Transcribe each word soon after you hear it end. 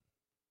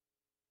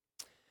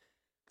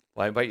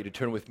Well, I invite you to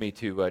turn with me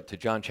to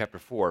John chapter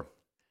 4.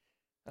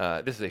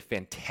 This is a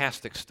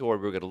fantastic story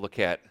we're going to look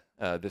at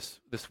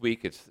this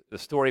week. It's the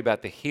story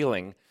about the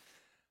healing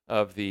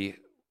of the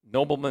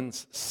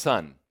nobleman's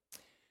son.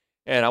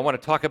 And I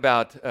want to talk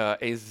about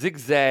a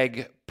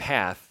zigzag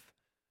path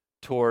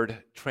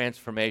toward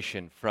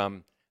transformation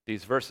from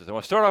these verses. I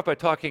want to start off by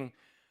taking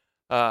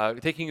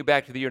you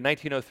back to the year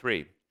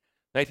 1903.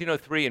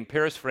 1903 in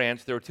Paris,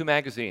 France, there were two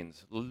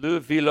magazines, Le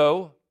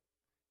Velo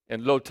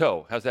and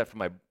L'Auto. How's that for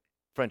my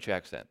French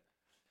accent?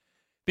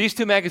 These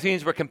two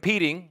magazines were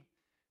competing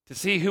to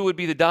see who would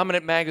be the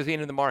dominant magazine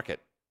in the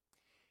market.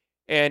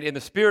 And in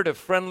the spirit of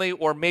friendly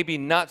or maybe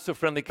not so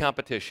friendly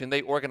competition,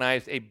 they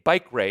organized a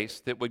bike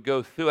race that would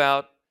go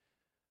throughout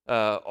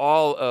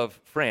all of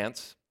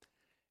France.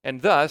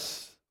 And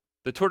thus,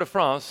 the Tour de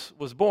France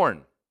was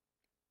born.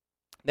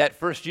 That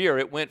first year,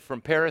 it went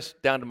from Paris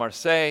down to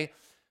Marseille,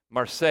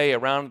 Marseille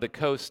around the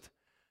coast,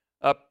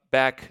 up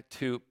back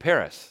to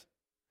Paris.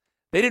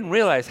 They didn't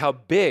realize how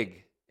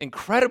big,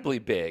 incredibly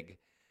big,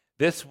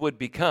 this would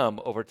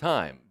become over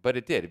time, but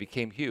it did. It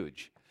became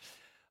huge.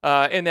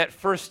 In that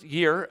first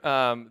year,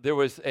 there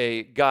was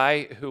a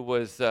guy who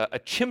was a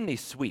chimney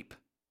sweep,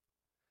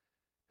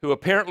 who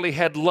apparently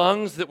had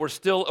lungs that were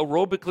still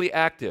aerobically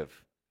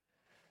active.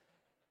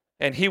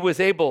 And he was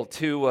able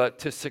to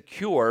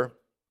secure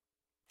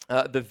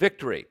the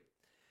victory.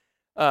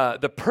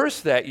 The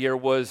purse that year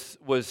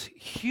was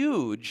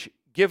huge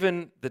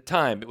given the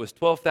time. It was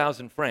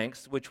 12,000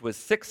 francs, which was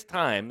 6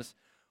 times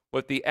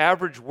what the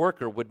average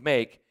worker would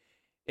make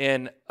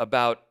in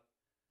about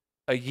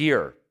a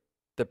year.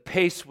 The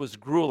pace was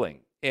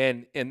grueling.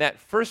 And in that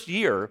first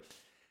year,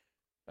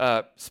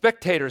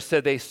 spectators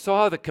said they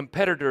saw the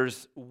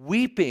competitors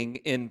weeping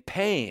in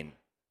pain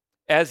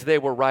as they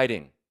were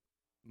riding,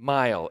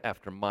 mile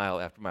after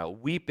mile after mile,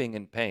 weeping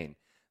in pain.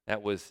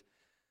 That was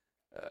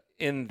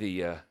in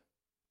the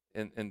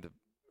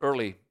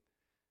early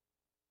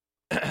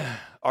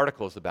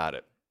articles about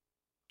it.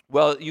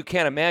 Well, you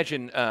can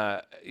imagine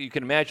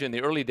in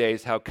the early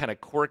days how kind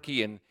of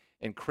quirky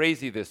and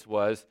crazy this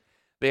was.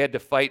 They had to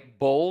fight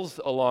bulls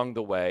along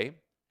the way.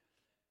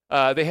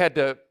 They had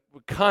to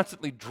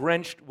constantly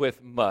drenched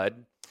with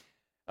mud.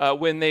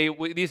 When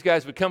these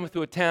guys would come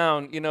through a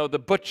town, the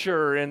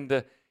butcher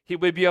and he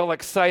would be all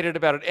excited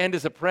about it, and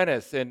his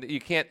apprentice, and you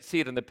can't see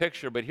it in the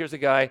picture, but here's a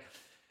guy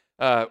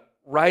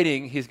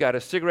riding. He's got a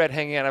cigarette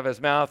hanging out of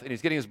his mouth, and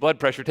he's getting his blood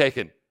pressure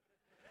taken.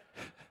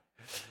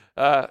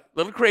 A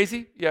little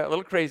crazy, yeah, a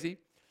little crazy.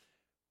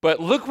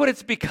 But look what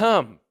it's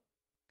become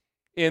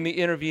in the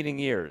intervening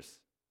years.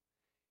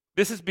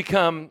 This has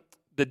become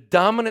the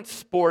dominant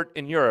sport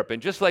in Europe.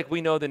 And just like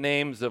we know the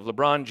names of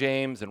LeBron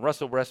James and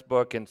Russell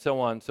Westbrook and so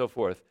on and so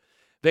forth,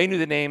 they knew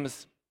the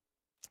names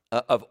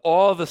of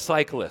all the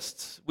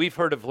cyclists. We've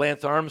heard of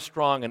Lance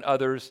Armstrong and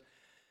others.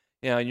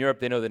 In Europe,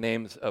 they know the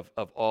names of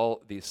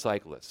all these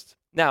cyclists.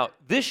 Now,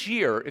 this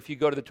year, if you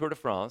go to the Tour de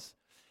France,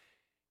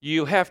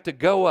 you have to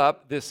go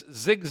up this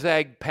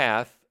zigzag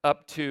path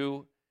up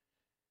to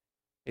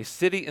a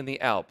city in the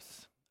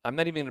Alps. I'm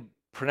not even going to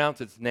pronounce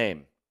its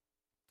name.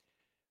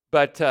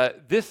 But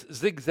this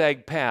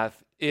zigzag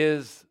path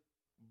is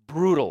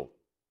brutal.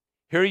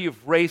 Here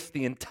you've raced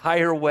the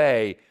entire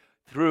way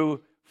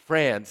through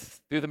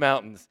France, through the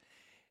mountains.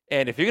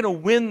 And if you're going to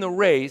win the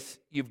race,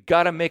 you've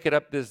got to make it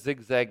up this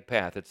zigzag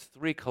path. It's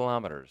 3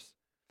 kilometers.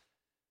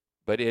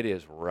 But it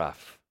is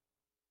rough.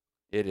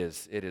 It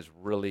is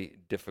really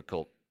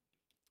difficult.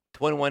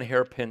 21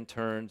 hairpin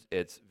turns.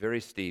 It's very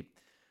steep.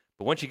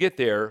 But once you get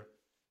there,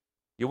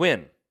 you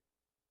win.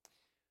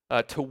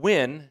 To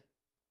win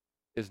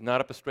is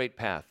not up a straight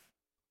path.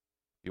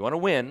 If you want to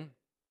win,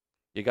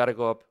 you got to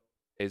go up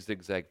a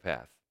zigzag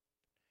path.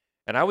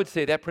 And I would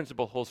say that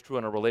principle holds true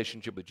in our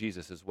relationship with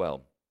Jesus as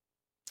well.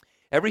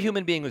 Every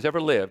human being who's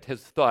ever lived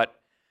has thought,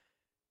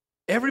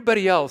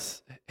 everybody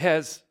else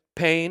has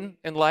pain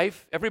in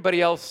life.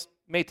 Everybody else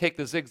may take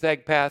the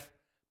zigzag path.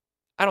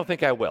 I don't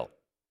think I will.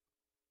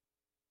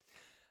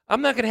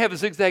 I'm not going to have a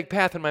zigzag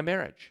path in my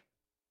marriage.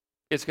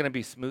 It's going to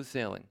be smooth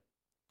sailing.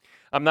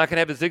 I'm not going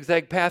to have a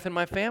zigzag path in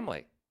my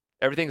family.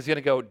 Everything's going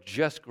to go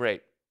just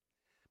great.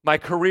 My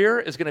career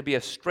is going to be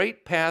a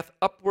straight path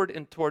upward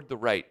and toward the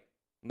right.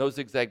 No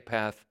zigzag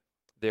path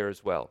there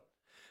as well.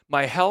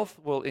 My health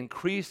will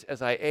increase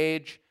as I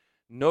age.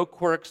 No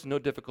quirks, no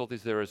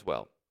difficulties there as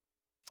well.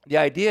 The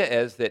idea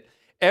is that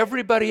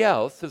everybody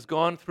else has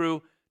gone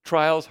through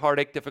trials,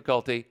 heartache,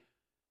 difficulty.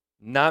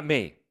 Not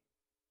me.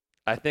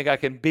 I think I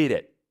can beat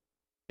it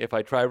if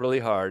I try really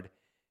hard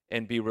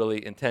and be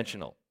really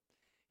intentional.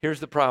 Here's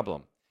the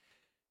problem.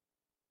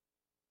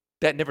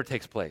 That never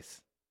takes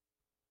place.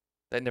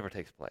 That never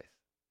takes place.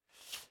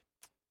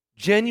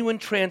 Genuine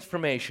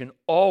transformation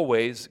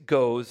always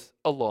goes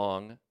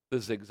along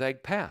the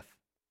zigzag path.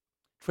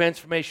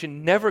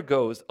 Transformation never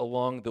goes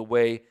along the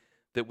way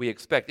that we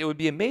expect. It would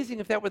be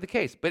amazing if that were the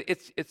case, but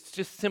it's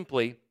just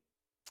simply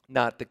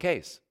not the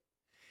case.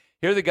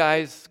 Here are the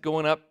guys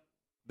going up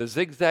the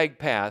zigzag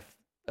path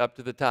up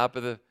to the top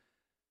of the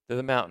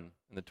mountain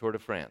in the Tour de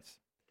France.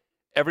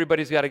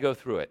 Everybody's got to go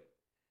through it.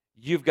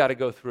 you've got to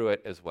go through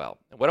it as well.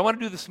 And what I want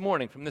to do this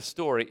morning from this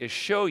story is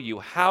show you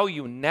how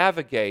you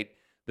navigate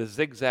the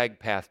zigzag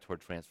path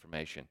toward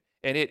transformation.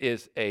 And it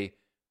is a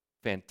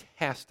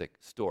fantastic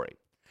story.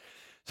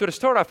 So to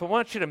start off, I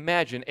want you to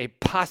imagine a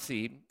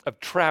posse of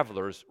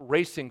travelers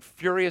racing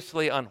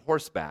furiously on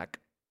horseback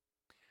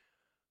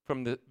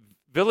from the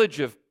village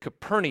of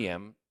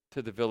Capernaum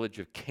to the village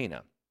of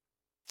Cana.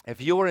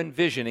 If you are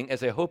envisioning,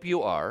 as I hope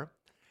you are,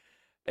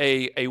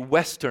 a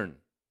Western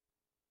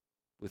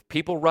with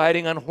people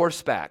riding on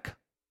horseback,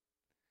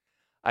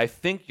 I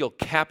think you'll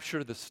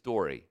capture the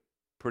story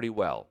pretty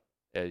well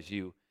as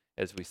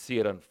we see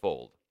it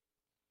unfold.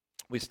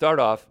 We start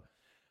off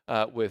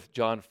with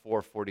John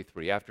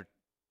 4:43. After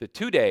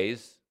 2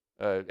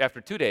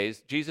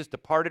 days, Jesus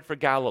departed for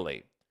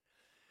Galilee.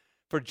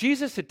 For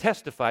Jesus had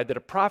testified that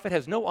a prophet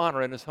has no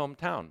honor in his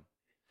hometown.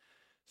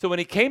 So when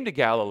he came to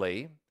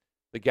Galilee,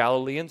 the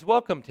Galileans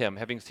welcomed him,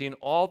 having seen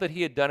all that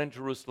he had done in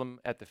Jerusalem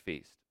at the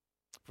feast.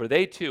 For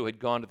they too had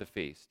gone to the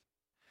feast.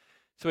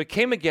 So he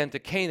came again to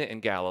Cana in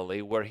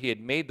Galilee, where he had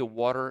made the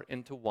water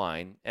into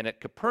wine. And at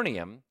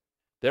Capernaum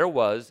there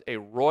was a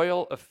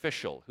royal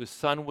official whose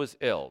son was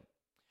ill.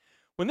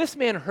 When this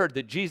man heard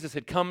that Jesus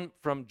had come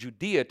from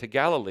Judea to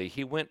Galilee,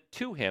 he went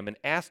to him and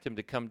asked him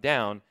to come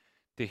down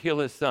to heal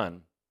his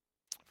son,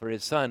 for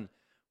his son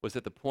was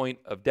at the point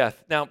of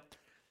death. Now,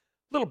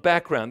 little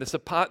background,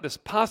 this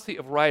posse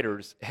of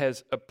riders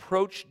has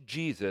approached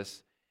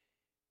Jesus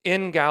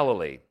in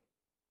Galilee.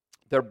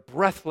 They're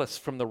breathless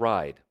from the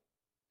ride.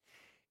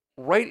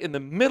 Right in the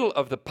middle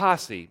of the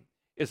posse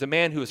is a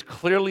man who is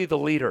clearly the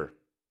leader.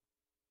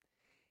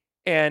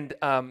 And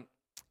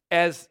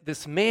as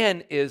this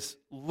man is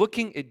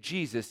looking at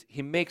Jesus,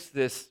 he makes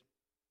this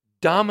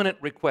dominant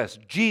request: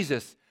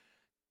 Jesus,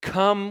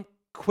 come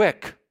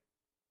quick.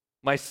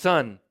 My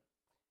son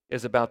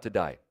is about to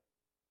die.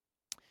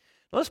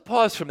 Now let's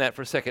pause from that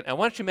for a second. I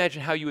want you to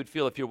imagine how you would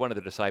feel if you're one of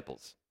the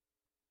disciples.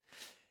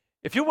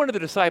 If you're one of the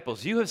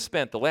disciples, you have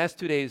spent the last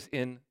 2 days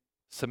in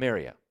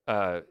Samaria,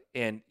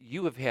 and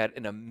you have had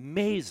an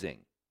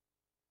amazing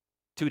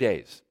 2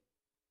 days.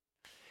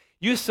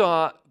 You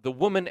saw the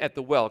woman at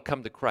the well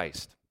come to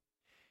Christ.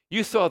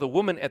 You saw the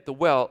woman at the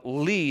well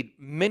lead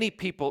many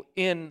people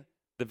in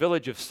the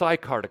village of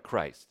Sychar to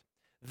Christ.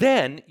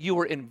 Then you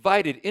were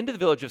invited into the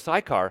village of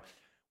Sychar,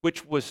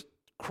 which was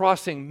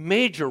crossing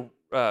major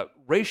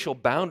racial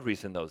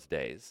boundaries in those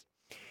days.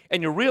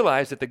 And you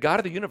realize that the God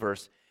of the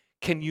universe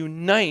can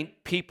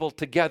unite people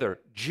together,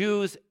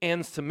 Jews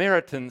and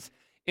Samaritans,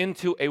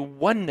 into a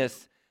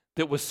oneness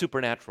that was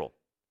supernatural.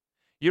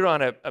 You're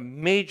on a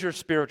major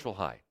spiritual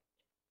high.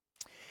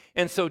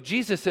 And so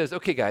Jesus says,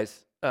 okay,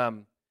 guys,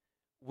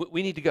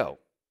 we need to go.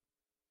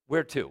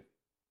 Where to?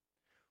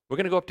 We're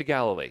going to go up to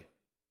Galilee.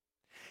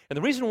 And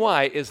the reason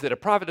why is that a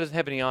prophet doesn't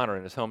have any honor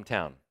in his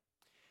hometown.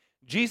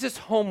 Jesus'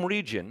 home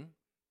region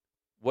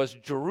was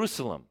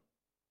Jerusalem,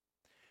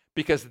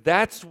 because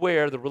that's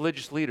where the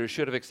religious leaders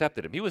should have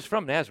accepted him. He was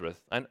from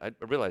Nazareth. I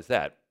realize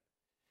that.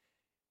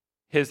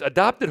 His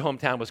adopted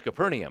hometown was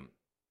Capernaum.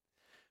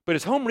 But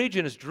his home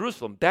region is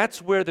Jerusalem.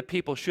 That's where the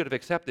people should have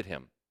accepted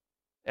him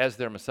as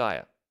their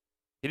Messiah.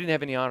 He didn't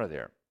have any honor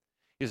there.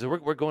 He said,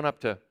 we're going up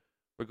to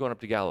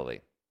Galilee.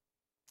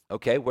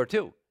 Okay, where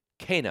to?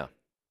 Cana.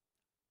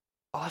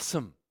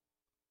 Awesome.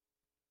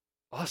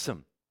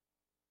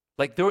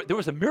 Like there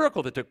was a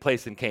miracle that took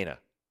place in Cana.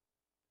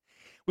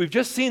 We've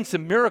just seen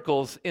some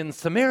miracles in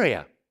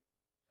Samaria.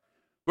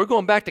 We're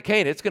going back to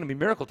Cana. It's going to be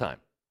miracle time.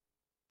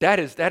 That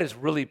is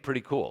really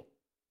pretty cool.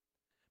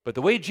 But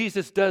the way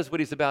Jesus does what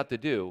he's about to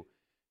do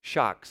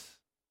shocks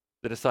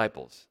the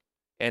disciples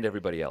and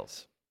everybody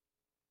else.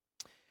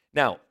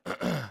 Now,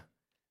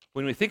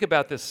 when we think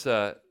about this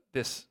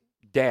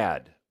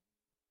dad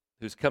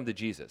who's come to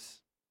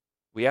Jesus,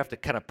 we have to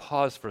kind of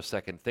pause for a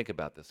second and think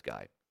about this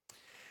guy.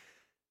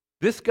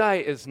 This guy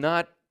is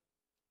not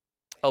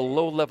a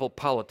low-level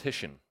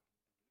politician.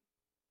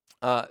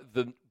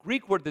 The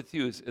Greek word that's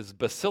used is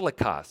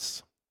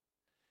basilikos,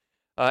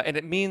 and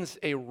it means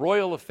a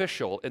royal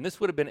official, and this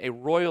would have been a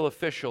royal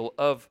official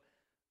of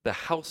the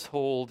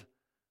household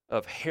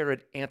of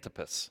Herod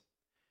Antipas.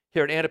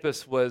 Herod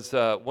Antipas was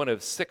one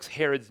of 6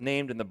 Herods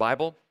named in the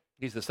Bible.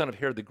 He's the son of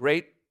Herod the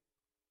Great.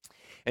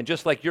 And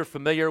just like you're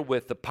familiar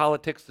with the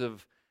politics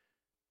of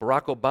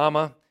Barack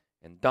Obama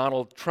and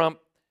Donald Trump,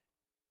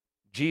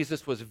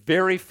 Jesus was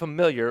very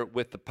familiar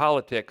with the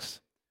politics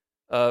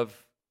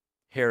of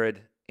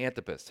Herod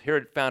Antipas.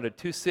 Herod founded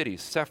 2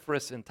 cities,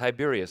 Sepphoris and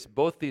Tiberias.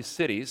 Both these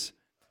cities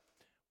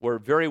were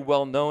very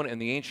well known in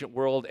the ancient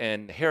world,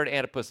 and Herod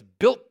Antipas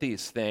built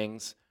these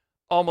things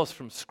almost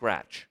from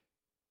scratch.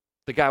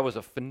 The guy was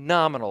a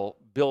phenomenal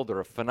builder,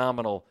 a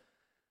phenomenal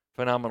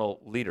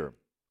leader.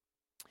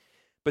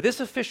 But this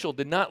official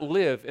did not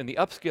live in the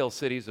upscale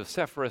cities of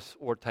Sepphoris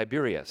or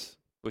Tiberias,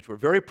 which were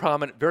very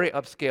prominent, very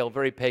upscale,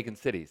 very pagan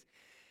cities.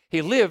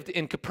 He lived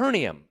in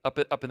Capernaum,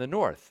 up in the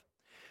north,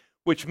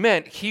 which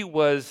meant he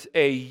was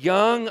a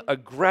young,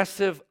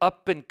 aggressive,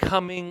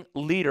 up-and-coming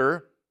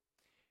leader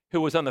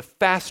who was on the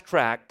fast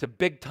track to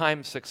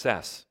big-time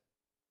success.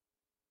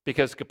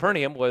 Because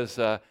Capernaum was,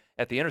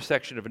 at the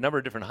intersection of a number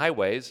of different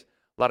highways.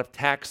 A lot of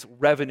tax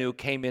revenue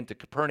came into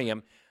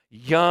Capernaum.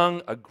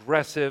 Young,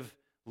 aggressive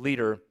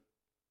leader.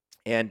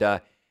 And,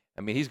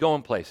 he's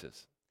going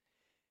places.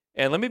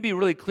 And let me be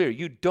really clear.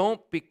 You don't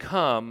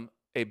become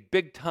a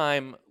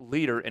big-time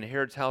leader in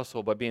Herod's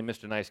household by being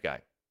Mr. Nice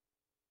Guy.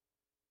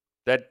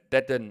 That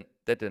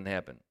didn't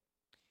happen.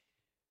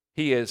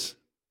 He is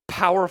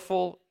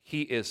powerful.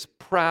 He is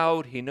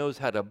proud. He knows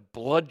how to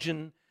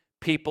bludgeon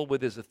people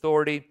with his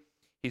authority.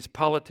 He's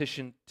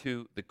politician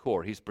to the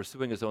core. He's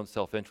pursuing his own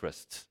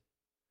self-interests.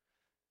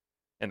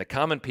 And the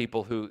common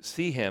people who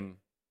see him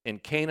in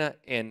Cana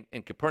and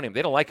in Capernaum,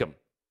 they don't like him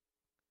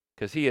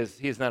because he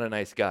is not a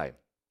nice guy.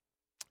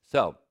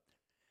 So,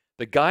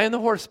 the guy on the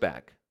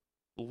horseback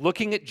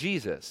looking at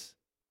Jesus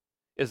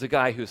is a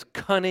guy who's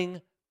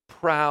cunning,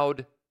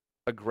 proud,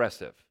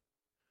 aggressive.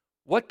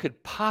 What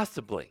could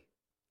possibly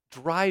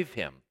drive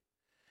him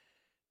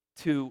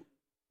to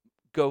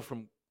go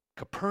from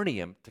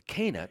Capernaum to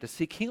Cana to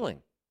seek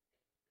healing?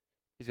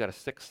 He's got a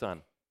sick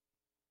son.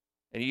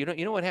 And you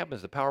know what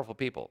happens to powerful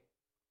people?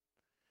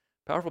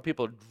 Powerful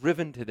people are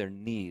driven to their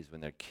knees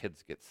when their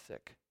kids get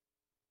sick.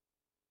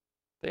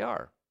 They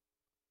are.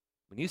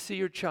 When you see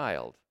your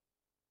child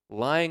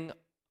lying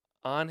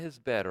on his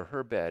bed or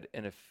her bed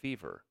in a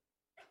fever,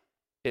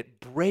 it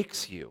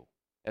breaks you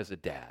as a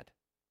dad.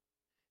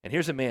 And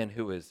here's a man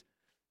who is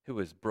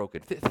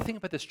broken. Think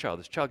about this child.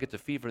 This child gets a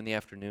fever in the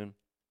afternoon.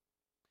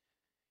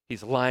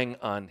 He's lying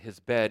on his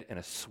bed in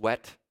a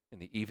sweat in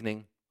the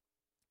evening.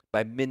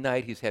 By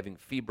midnight, he's having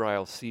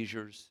febrile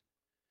seizures.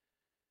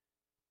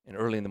 And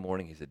early in the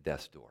morning, he's at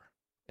death's door.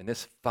 And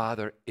this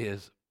father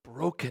is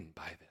broken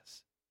by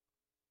this.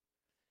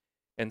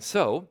 And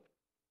so,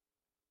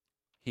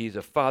 he's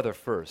a father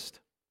first,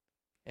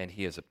 and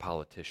he is a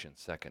politician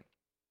second.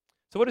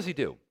 So what does he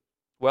do?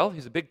 Well,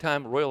 he's a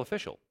big-time royal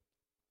official.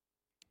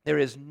 There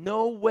is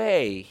no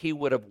way he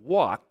would have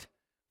walked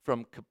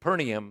from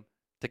Capernaum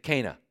to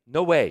Cana.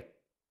 No way.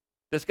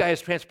 This guy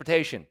has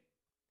transportation.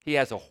 He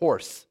has a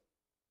horse.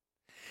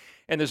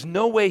 And there's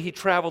no way he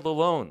traveled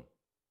alone.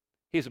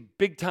 He's a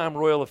big-time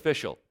royal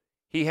official.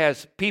 He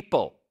has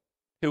people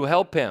who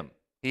help him.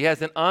 He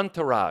has an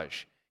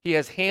entourage. He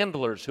has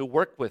handlers who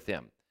work with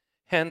him.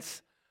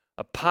 Hence,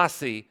 a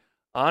posse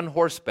on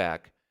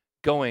horseback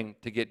going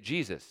to get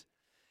Jesus.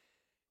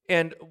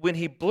 And when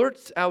he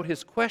blurts out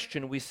his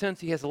question, we sense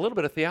he has a little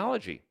bit of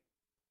theology.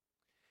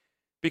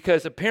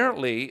 Because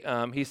apparently,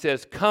 he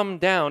says, "Come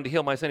down to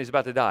heal my son, he's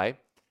about to die."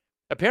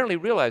 Apparently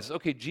realizes,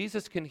 okay,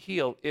 Jesus can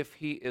heal if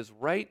he is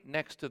right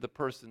next to the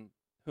person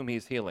whom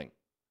he's healing.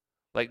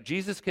 Like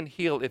Jesus can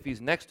heal if he's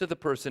next to the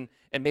person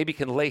and maybe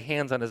can lay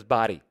hands on his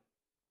body.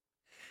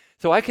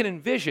 So I can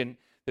envision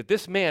that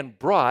this man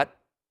brought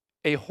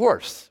a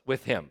horse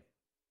with him,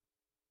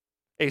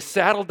 a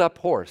saddled up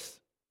horse.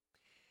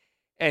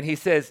 And he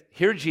says,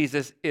 "Here,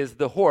 Jesus, is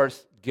the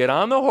horse. Get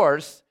on the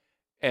horse,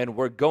 and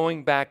we're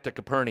going back to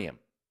Capernaum."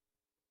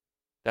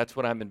 That's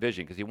what I'm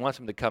envisioning, because he wants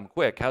him to come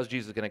quick. How's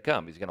Jesus going to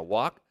come? He's going to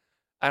walk?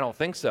 I don't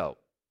think so.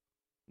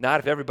 Not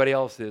if everybody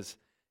else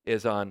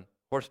is on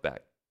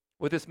horseback.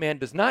 What this man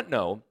does not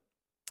know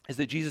is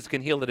that Jesus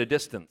can heal at a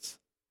distance.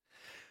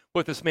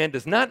 What this man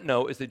does not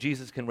know is that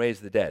Jesus can raise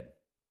the dead.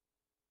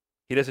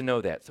 He doesn't know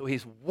that. So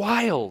he's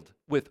wild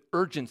with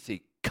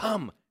urgency.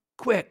 Come,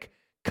 quick,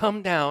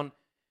 come down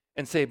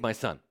and save my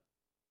son.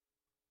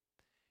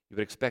 You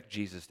would expect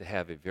Jesus to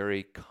have a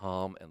very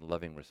calm and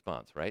loving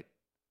response, right?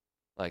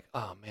 Like,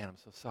 "Oh man, I'm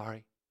so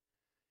sorry.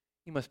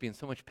 You must be in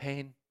so much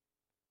pain.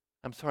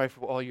 I'm sorry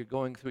for all you're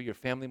going through. Your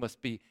family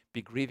must be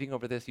grieving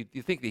over this."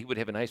 You think that he would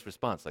have a nice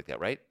response like that,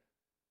 right?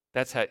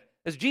 That's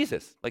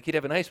Jesus. Like he'd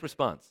have a nice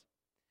response.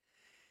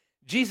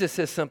 Jesus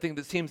says something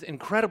that seems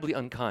incredibly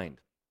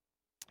unkind.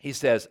 He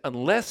says,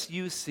 "Unless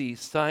you see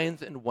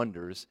signs and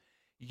wonders,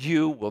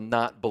 you will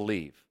not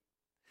believe."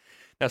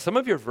 Now, some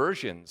of your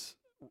versions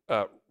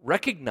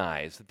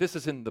recognize that this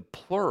is in the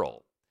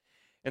plural.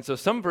 And so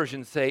some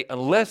versions say,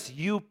 "Unless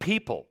you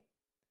people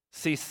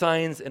see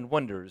signs and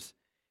wonders,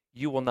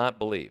 you will not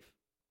believe."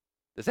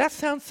 Does that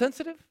sound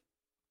sensitive?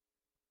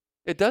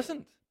 It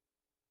doesn't.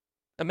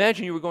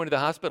 Imagine you were going to the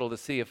hospital to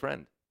see a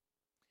friend,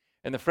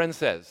 and the friend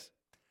says,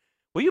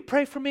 "Will you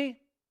pray for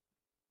me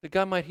that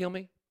God might heal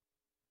me?"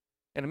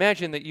 And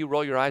imagine that you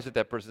roll your eyes at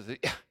that person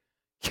and say,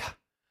 yeah.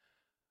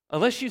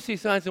 Unless you see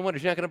signs and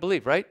wonders, you're not going to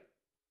believe, right?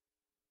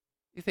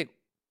 You think,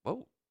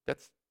 whoa,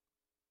 that's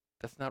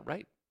not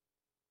right.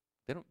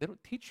 They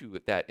don't teach you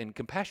that in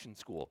compassion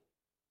school.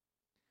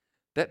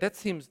 That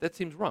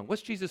seems wrong.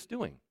 What's Jesus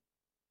doing?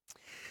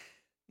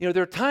 You know,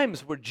 there are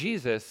times where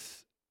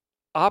Jesus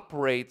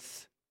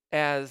operates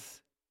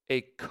as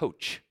a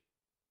coach.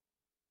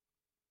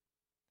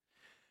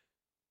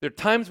 There are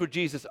times where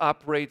Jesus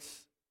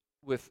operates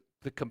with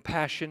the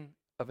compassion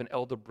of an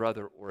elder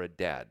brother or a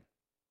dad.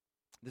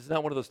 This is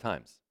not one of those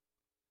times.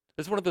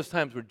 This is one of those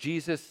times where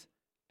Jesus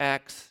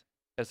acts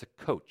as a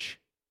coach.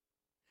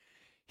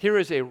 Here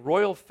is a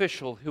royal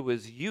official who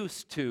is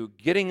used to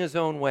getting his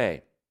own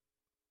way.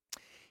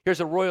 Here's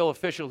a royal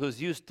official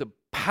who's used to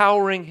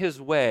powering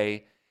his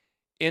way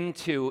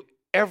into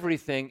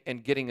everything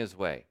and getting his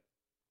way.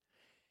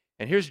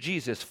 And here's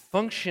Jesus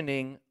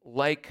functioning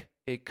like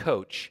a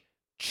coach,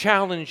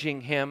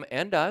 challenging him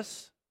and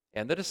us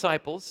and the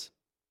disciples,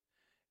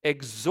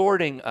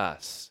 exhorting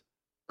us,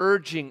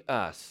 urging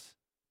us,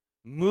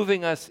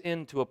 moving us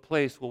into a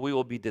place where we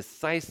will be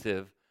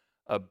decisive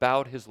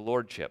about his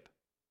lordship.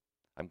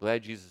 I'm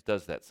glad Jesus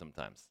does that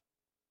sometimes.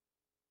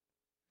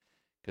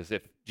 Because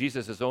if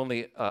Jesus is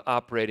only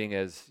operating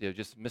as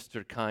just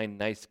Mr. Kind,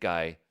 nice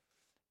guy,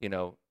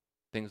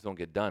 things don't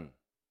get done.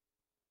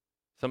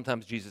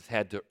 Sometimes Jesus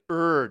had to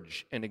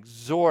urge and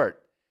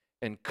exhort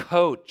and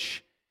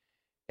coach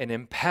and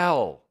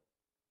impel.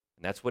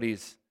 And that's what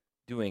he's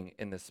doing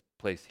in this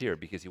place here,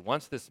 because he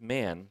wants this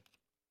man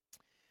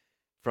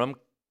from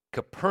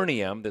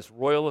Capernaum, this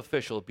royal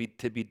official,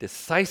 to be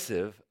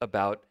decisive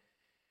about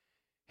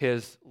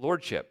his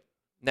lordship.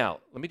 Now,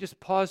 let me just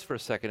pause for a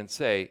second and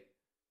say,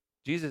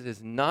 Jesus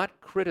is not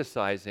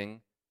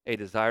criticizing a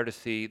desire to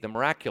see the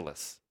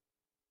miraculous.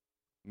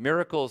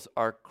 Miracles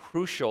are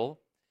crucial.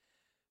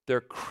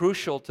 They're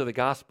crucial to the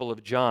Gospel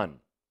of John.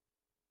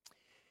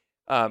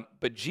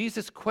 But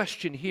Jesus'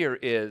 question here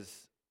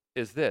is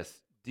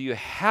this: do you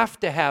have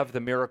to have the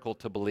miracle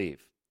to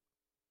believe?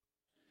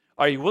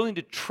 Are you willing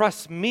to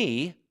trust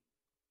me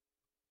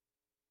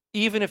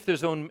even if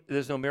there's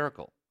no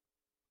miracle?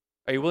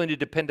 Are you willing to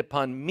depend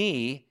upon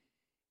me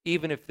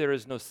even if there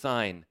is no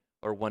sign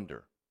or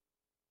wonder?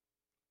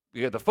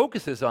 Because the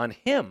focus is on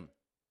him.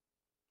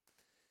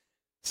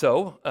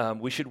 So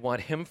we should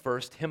want him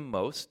first, him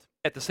most.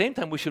 At the same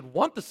time, we should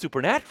want the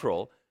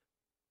supernatural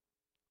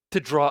to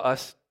draw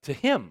us to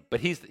him,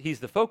 but he's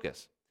the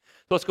focus.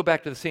 So let's go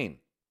back to the scene.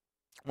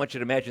 I want you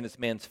to imagine this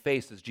man's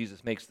face as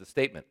Jesus makes the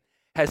statement.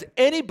 Has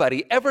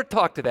anybody ever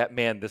talked to that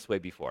man this way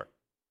before?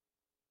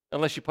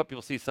 Unless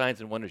people see signs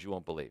and wonders, you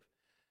won't believe.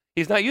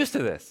 He's not used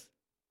to this,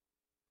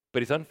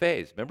 but he's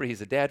unfazed. Remember,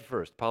 he's a dad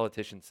first,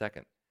 politician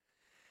second.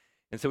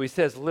 And so he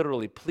says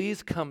literally,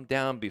 please come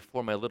down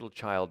before my little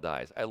child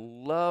dies. I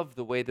love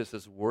the way this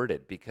is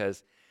worded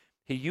because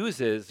he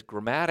uses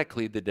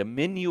grammatically the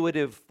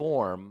diminutive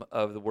form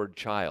of the word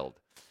child.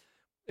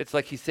 It's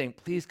like he's saying,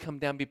 please come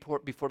down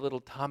before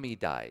little Tommy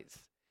dies,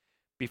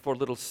 before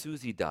little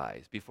Susie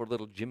dies, before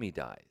little Jimmy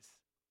dies.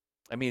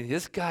 I mean,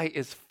 this guy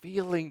is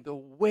feeling the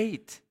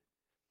weight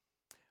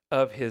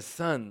of his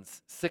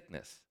son's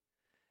sickness.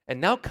 And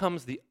now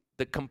comes the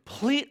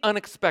complete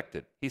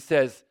unexpected. He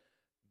says,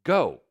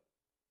 go.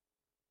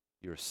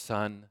 Your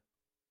son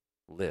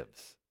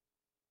lives.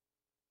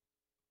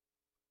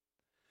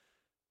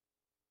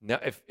 Now,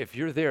 if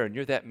you're there and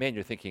you're that man,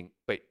 you're thinking,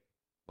 wait,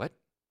 what?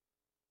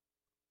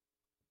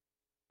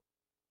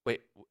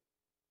 Wait,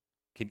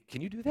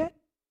 can you do that?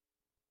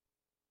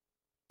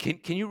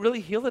 Can you really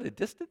heal at a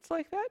distance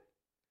like that?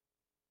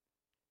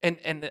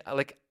 And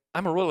like,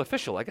 I'm a royal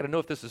official. I got to know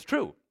if this is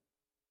true.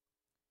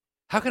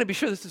 How can I be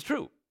sure this is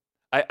true?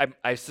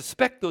 I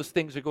suspect those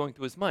things are going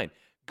through his mind.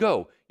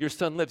 Go, your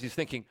son lives. He's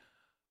thinking,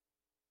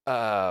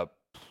 okay,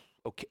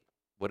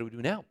 what do we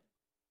do now?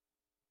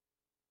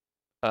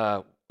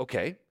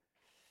 Okay.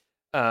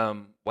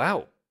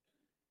 Wow.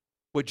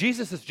 What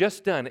Jesus has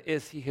just done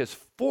is he has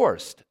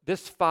forced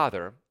this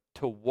father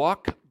to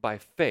walk by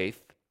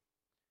faith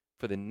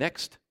for the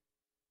next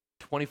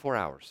 24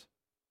 hours.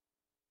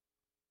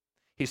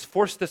 He's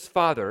forced this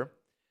father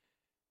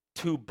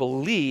to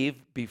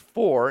believe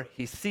before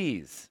he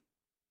sees.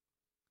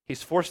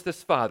 He's forced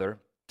this father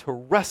to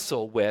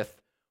wrestle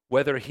with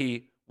whether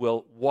he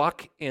will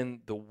walk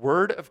in the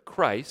word of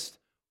Christ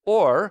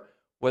or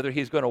whether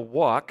he's going to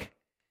walk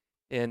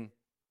in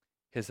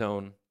his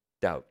own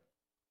doubt.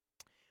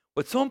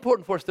 What's so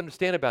important for us to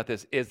understand about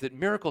this is that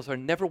miracles are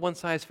never one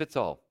size fits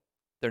all.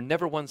 They're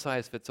never one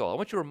size fits all. I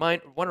want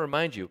to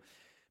remind you,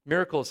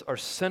 miracles are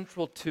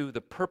central to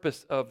the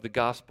purpose of the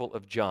Gospel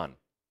of John.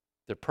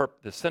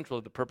 They're central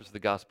to the purpose of the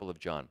Gospel of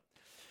John.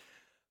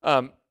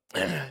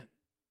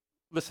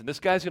 Listen, this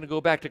guy's going to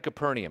go back to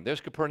Capernaum.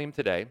 There's Capernaum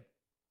today.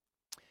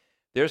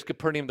 There's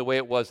Capernaum the way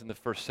it was in the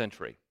first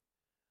century.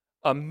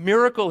 A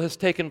miracle has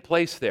taken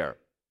place there,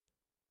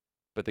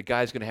 but the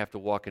guy's going to have to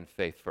walk in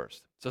faith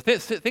first. So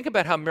think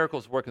about how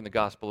miracles work in the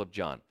Gospel of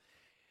John.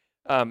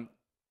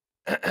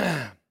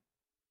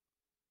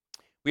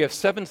 We have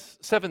seven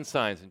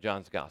signs in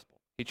John's Gospel.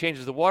 He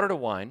changes the water to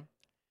wine.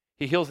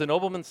 He heals the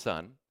nobleman's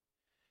son.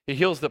 He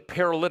heals the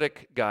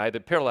paralyzed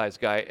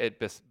guy at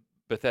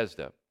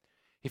Bethesda.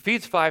 He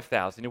feeds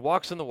 5,000. He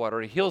walks in the water.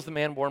 He heals the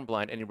man born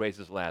blind, and he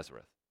raises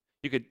Lazarus.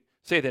 You could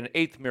say that an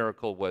eighth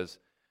miracle was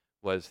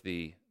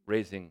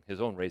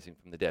his own raising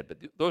from the dead. But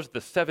those are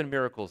the 7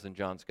 miracles in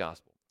John's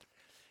Gospel.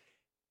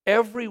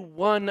 Every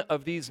one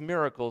of these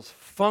miracles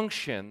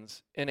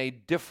functions in a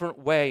different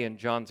way in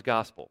John's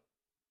Gospel.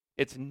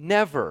 It's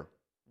never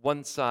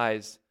one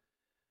size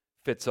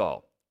fits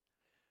all.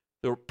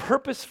 The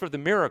purpose for the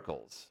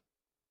miracles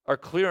are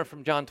clear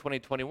from John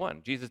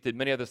 20:21. Jesus did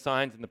many other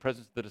signs in the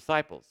presence of the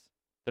disciples.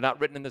 They're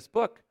not written in this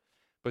book,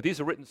 but these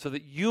are written so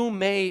that you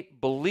may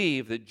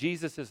believe that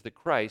Jesus is the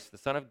Christ, the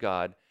Son of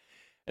God,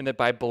 and that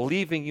by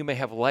believing you may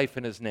have life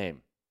in his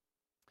name.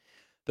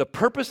 The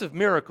purpose of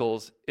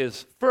miracles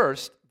is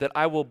first that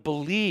I will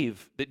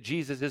believe that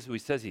Jesus is who he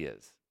says he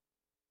is,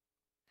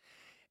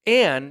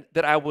 and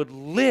that I would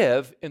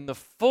live in the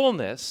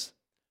fullness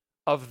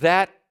of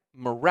that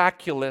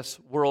miraculous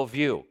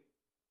worldview,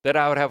 that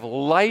I would have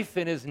life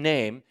in his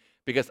name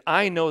because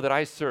I know that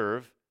I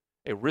serve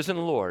a risen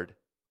Lord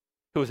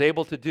who is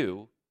able to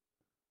do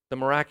the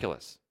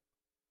miraculous.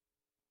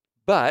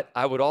 But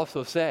I would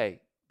also say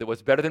that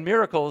what's better than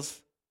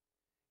miracles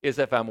is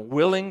if I'm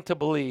willing to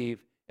believe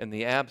in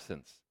the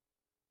absence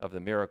of the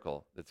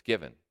miracle that's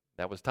given.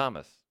 That was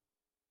Thomas.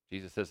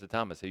 Jesus says to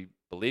Thomas, you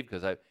believe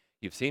because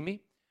you've seen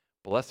me?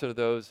 Blessed are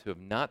those who have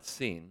not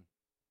seen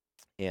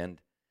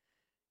and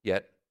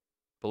yet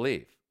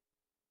believe.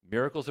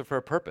 Miracles are for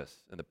a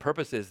purpose, and the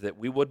purpose is that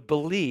we would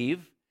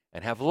believe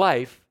and have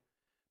life,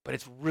 but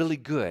it's really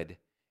good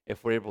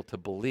if we're able to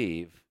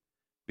believe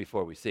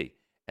before we see.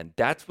 And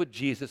that's what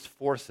Jesus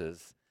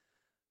forces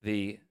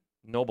the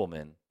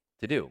nobleman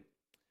to do.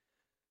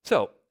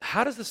 So,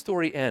 how does the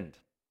story end?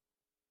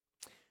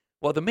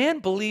 Well, the man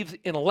believes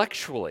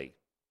intellectually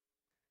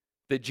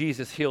that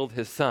Jesus healed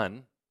his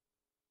son,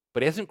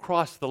 but he hasn't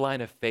crossed the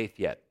line of faith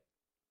yet.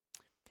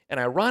 And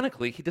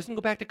ironically, he doesn't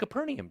go back to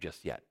Capernaum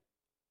just yet.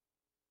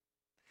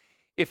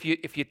 If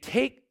you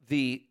take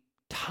the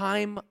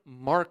time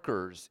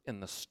markers in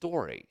the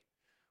story,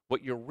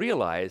 what you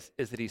realize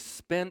is that he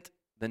spent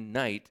the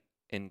night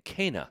in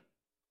Cana,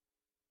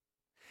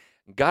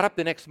 got up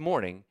the next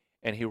morning,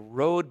 and he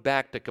rode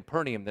back to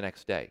Capernaum the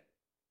next day.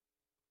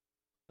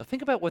 Now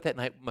think about what that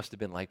night must have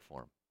been like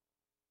for him.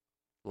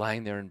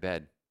 Lying there in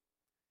bed.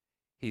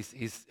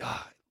 He's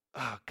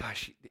oh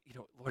gosh,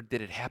 Lord,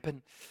 did it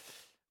happen?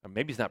 Or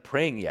maybe he's not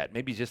praying yet.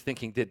 Maybe he's just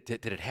thinking, did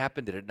it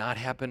happen? Did it not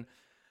happen?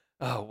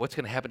 Oh, what's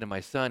going to happen to my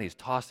son? He's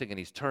tossing and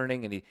he's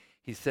turning, and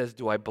he says,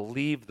 do I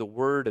believe the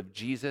word of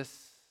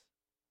Jesus?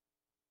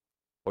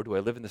 Or do I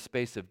live in the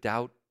space of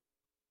doubt?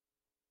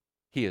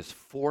 He is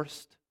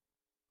forced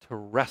to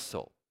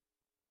wrestle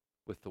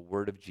with the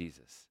word of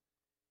Jesus.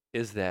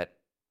 Is that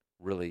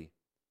really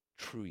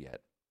true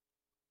yet?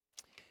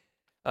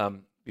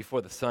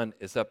 Before the sun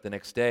is up the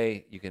next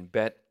day, you can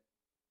bet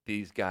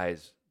these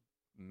guys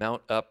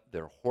mount up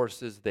their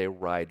horses. They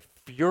ride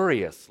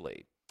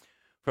furiously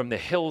from the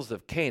hills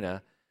of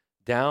Cana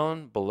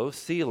down below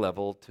sea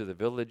level to the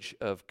village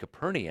of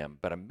Capernaum.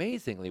 But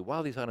amazingly,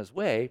 while he's on his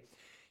way,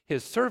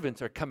 his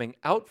servants are coming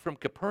out from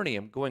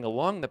Capernaum, going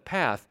along the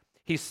path.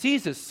 He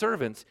sees his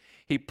servants.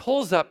 He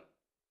pulls up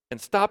and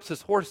stops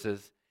his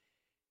horses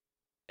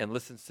and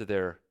listens to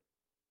their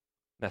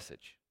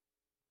message.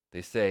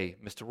 They say,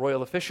 Mr.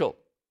 Royal Official,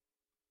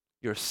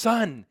 your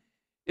son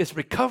is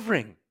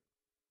recovering.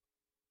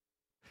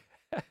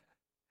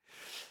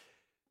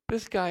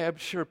 This guy, I'm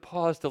sure,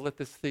 paused to let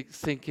this thing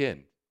sink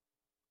in.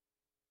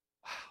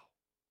 Wow.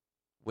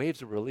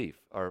 Waves of relief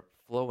are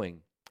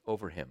flowing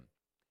over him.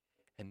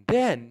 And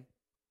then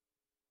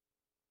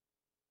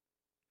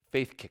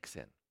faith kicks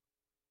in.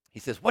 He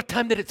says, what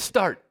time did it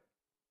start?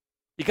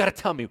 You got to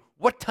tell me,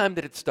 what time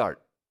did it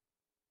start?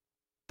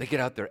 They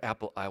get out their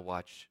Apple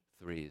iWatch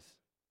 3s,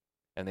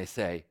 and they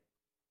say,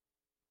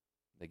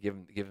 they give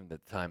him the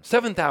time.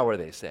 7th hour,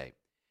 they say.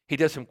 He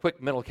does some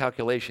quick mental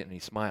calculation, and he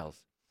smiles.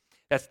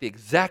 That's the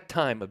exact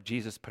time of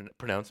Jesus'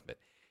 pronouncement.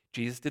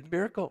 Jesus did a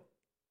miracle.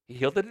 He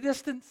healed at a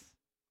distance.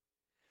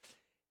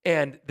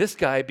 And this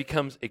guy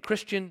becomes a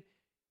Christian.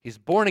 He's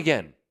born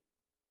again.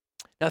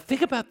 Now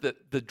think about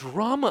the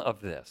drama of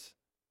this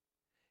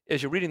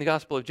as you're reading the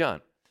Gospel of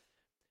John.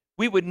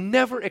 We would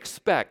never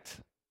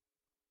expect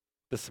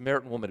the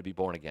Samaritan woman to be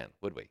born again,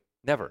 would we?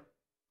 Never.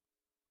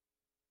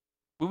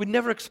 We would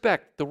never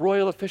expect the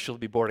royal official to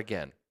be born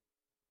again.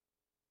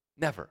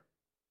 Never.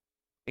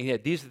 And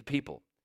yet these are the people